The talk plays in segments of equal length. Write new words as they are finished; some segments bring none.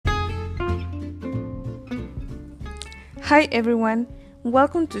Hi everyone,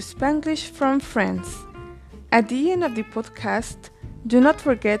 welcome to Spanglish from Friends. At the end of the podcast, do not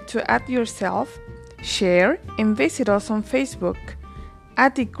forget to add yourself, share, and visit us on Facebook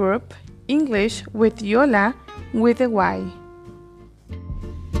at the group English with Yola with a Y.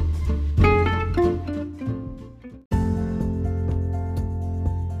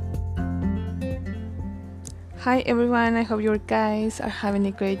 Hi everyone, I hope you guys are having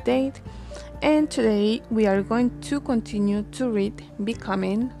a great day. And today we are going to continue to read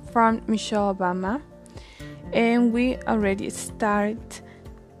Becoming from Michelle Obama. And we already start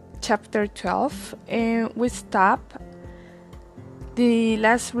chapter 12 and we stop the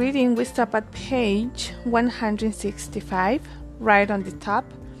last reading. We stop at page 165 right on the top.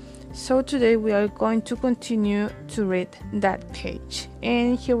 So today we are going to continue to read that page.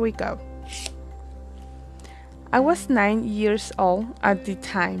 And here we go. I was 9 years old at the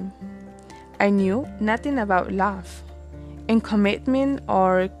time. I knew nothing about love and commitment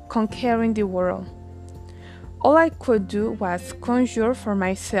or conquering the world. All I could do was conjure for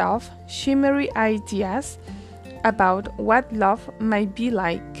myself shimmery ideas about what love might be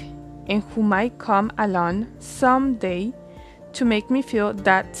like and who might come along someday to make me feel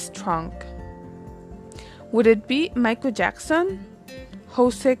that strong. Would it be Michael Jackson,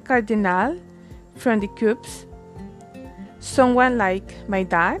 Jose Cardinal from the Cubes, someone like my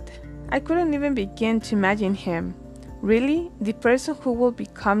dad? I couldn't even begin to imagine him. Really, the person who will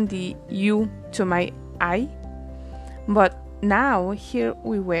become the you to my I? But now here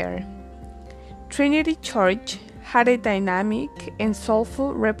we were. Trinity Church had a dynamic and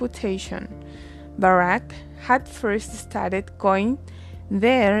soulful reputation. Barack had first started going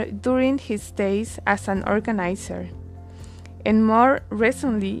there during his days as an organizer. And more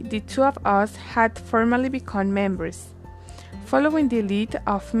recently, the two of us had formally become members, following the lead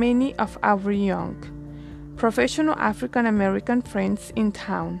of many of our young, professional African American friends in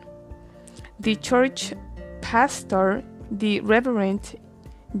town. The church pastor, the Reverend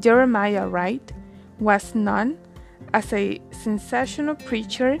Jeremiah Wright, was known as a sensational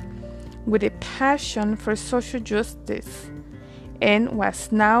preacher with a passion for social justice and was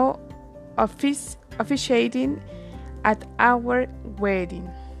now officiating at our wedding.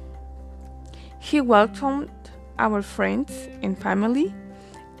 He welcomed our friends and family,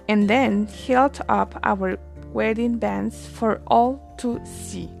 and then held up our wedding bands for all to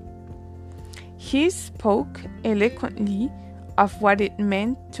see. He spoke eloquently of what it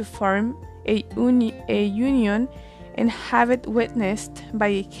meant to form a union and have it witnessed by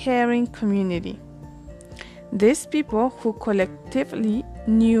a caring community. These people who collectively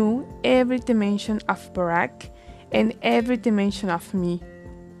knew every dimension of Barack and every dimension of me.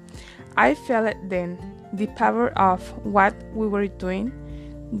 I felt it then, the power of what we were doing,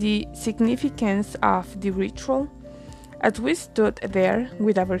 the significance of the ritual, as we stood there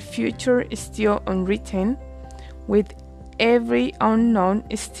with our future still unwritten, with every unknown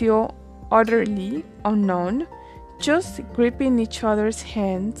still utterly unknown, just gripping each other's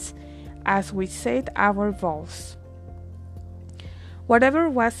hands as we said our vows. Whatever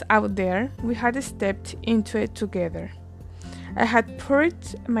was out there, we had stepped into it together. I had poured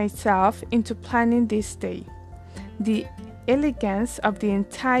myself into planning this day. The elegance of the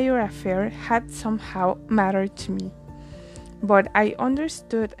entire affair had somehow mattered to me. But I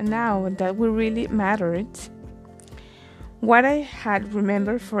understood now that we really mattered. What I had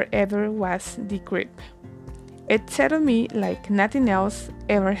remembered forever was the grip. It settled me like nothing else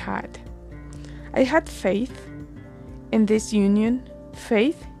ever had. I had faith in this union,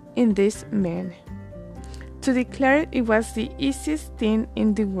 faith in this man. To declare it was the easiest thing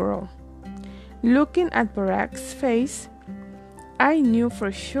in the world. Looking at Barack's face, I knew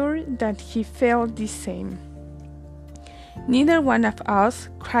for sure that he felt the same. Neither one of us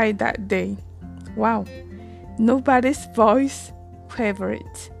cried that day. Wow, nobody's voice quivered.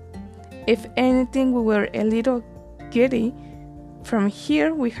 If anything, we were a little giddy. From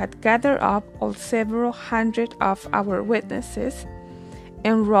here, we had gathered up all several hundred of our witnesses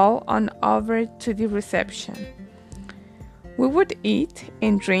and roll on over to the reception. We would eat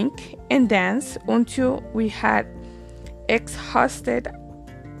and drink and dance until we had exhausted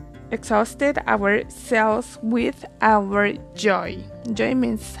ourselves with our joy. Joy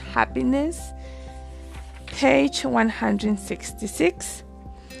means happiness. Page 166.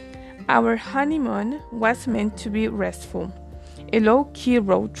 Our honeymoon was meant to be restful, a low-key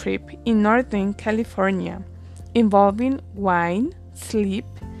road trip in Northern California involving wine, sleep,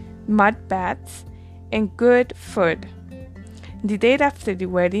 mud baths, and good food. The day after the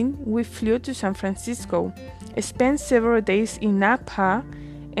wedding, we flew to San Francisco, spent several days in Napa,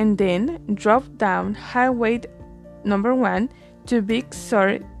 and then drove down Highway number one, too big,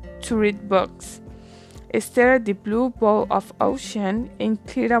 sir, to read books, stare at the blue bowl of ocean, and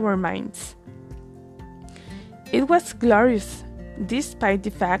clear our minds. It was glorious, despite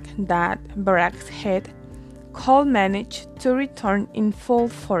the fact that Barack's head could manage to return in full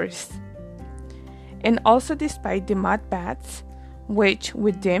force, and also despite the mud baths, which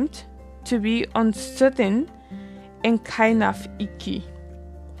we deemed to be unsoothing and kind of icky.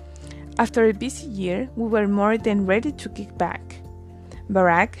 After a busy year, we were more than ready to kick back.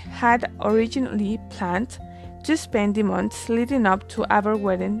 Barack had originally planned to spend the months leading up to our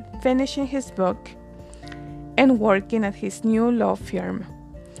wedding finishing his book and working at his new law firm,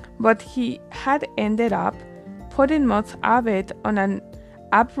 but he had ended up putting most of it on an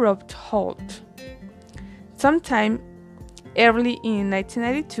abrupt halt. Sometime early in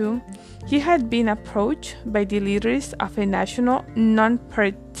 1992, he had been approached by the leaders of a national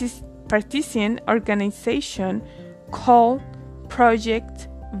non-partisan organization called Project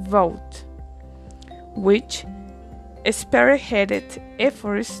Vote, which spearheaded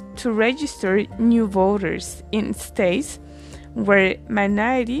efforts to register new voters in states where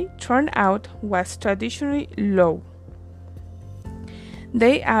minority turnout was traditionally low.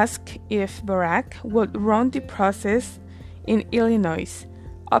 They asked if Barack would run the process in Illinois,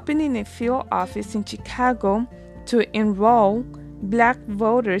 opening a field office in Chicago to enroll black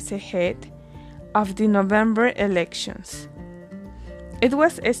voters ahead of the November elections. It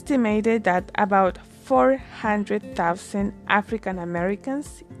was estimated that about 400,000 African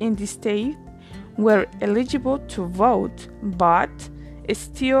Americans in the state were eligible to vote but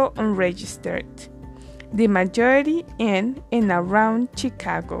still unregistered, the majority in and around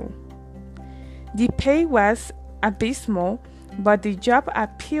Chicago. The pay was abysmal, but the job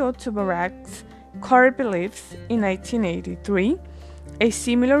appealed to Barack's core beliefs. In 1983, a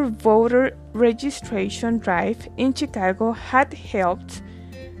similar voter registration drive in Chicago had helped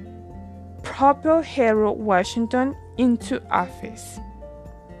propel Harold Washington into office.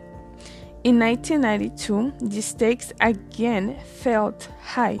 In 1992, the stakes again felt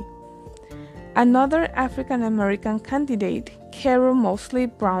high. Another African American candidate, Carol Moseley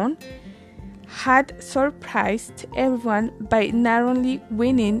Brown, had surprised everyone by narrowly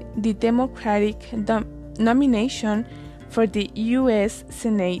winning the Democratic nomination for the U.S.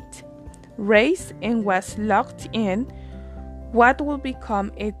 Senate race and was locked in what would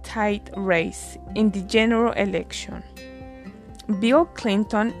become a tight race in the general election. Bill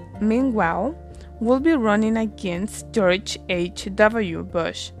Clinton, meanwhile, will be running against George H.W.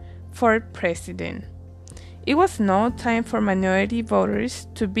 Bush for president. It was no time for minority voters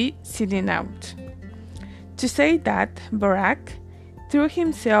to be sitting out. To say that Barack threw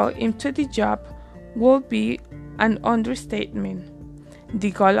himself into the job would be an understatement.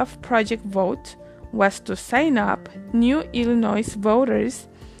 The goal of Project Vote was to sign up new Illinois voters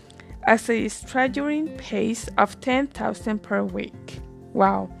at a staggering pace of 10,000 per week.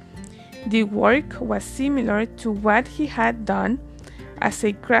 Wow! The work was similar to what he had done as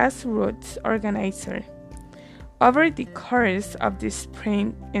a grassroots organizer. Over the course of the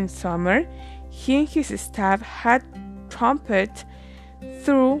spring and summer, he and his staff had tromped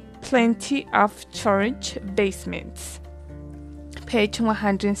through plenty of church basements. Page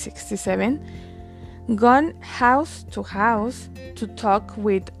 167. Gone house to house to talk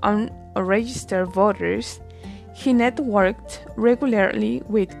with unregistered voters, he networked regularly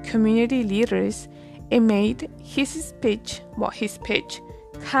with community leaders and made his pitch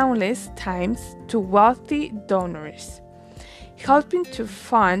countless times to wealthy donors, helping to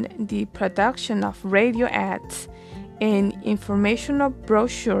fund the production of radio ads and informational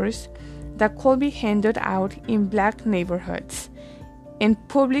brochures that could be handed out in black neighborhoods and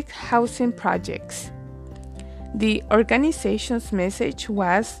public housing projects. The organization's message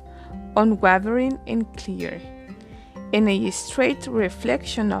was unwavering and clear, and a straight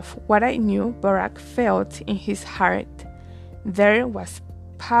reflection of what I knew Barack felt in his heart. There was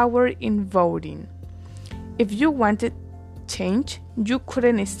power in voting. If you wanted change, you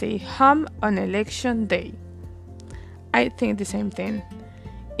couldn't stay home on election day. I think the same thing.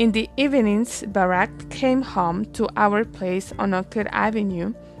 In the evenings, Barack came home to our place on Oakland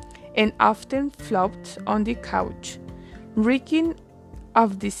Avenue and often flopped on the couch, reeking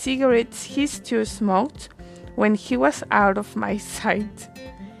of the cigarettes he still smoked when he was out of my sight.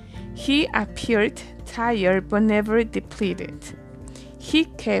 He appeared tired but never depleted. He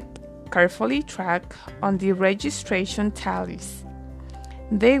kept carefully track on the registration tallies.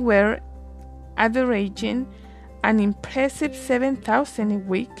 They were averaging an impressive 7,000 a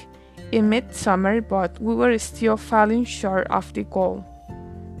week in midsummer, but we were still falling short of the goal.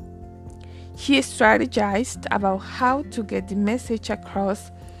 He strategized about how to get the message across,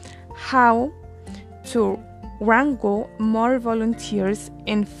 how to wrangle more volunteers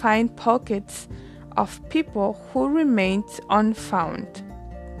and find pockets of people who remained unfound.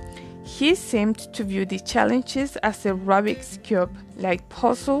 He seemed to view the challenges as a Rubik's Cube, like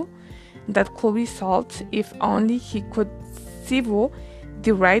puzzle that could be solved if only he could sieve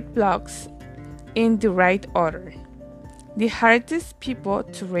the right blocks in the right order. The hardest people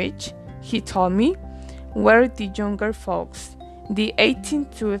to reach, he told me, were the younger folks, the 18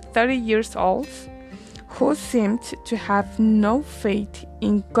 to 30 years olds, who seemed to have no faith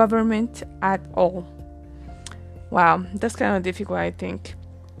in government at all. Wow, that's kind of difficult, I think.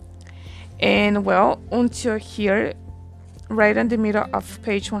 And well, until here, right in the middle of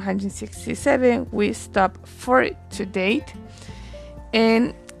page 167, we stop for today.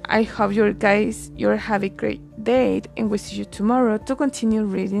 And I hope you have a great day, and we'll see you tomorrow to continue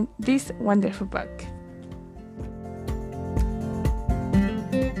reading this wonderful book.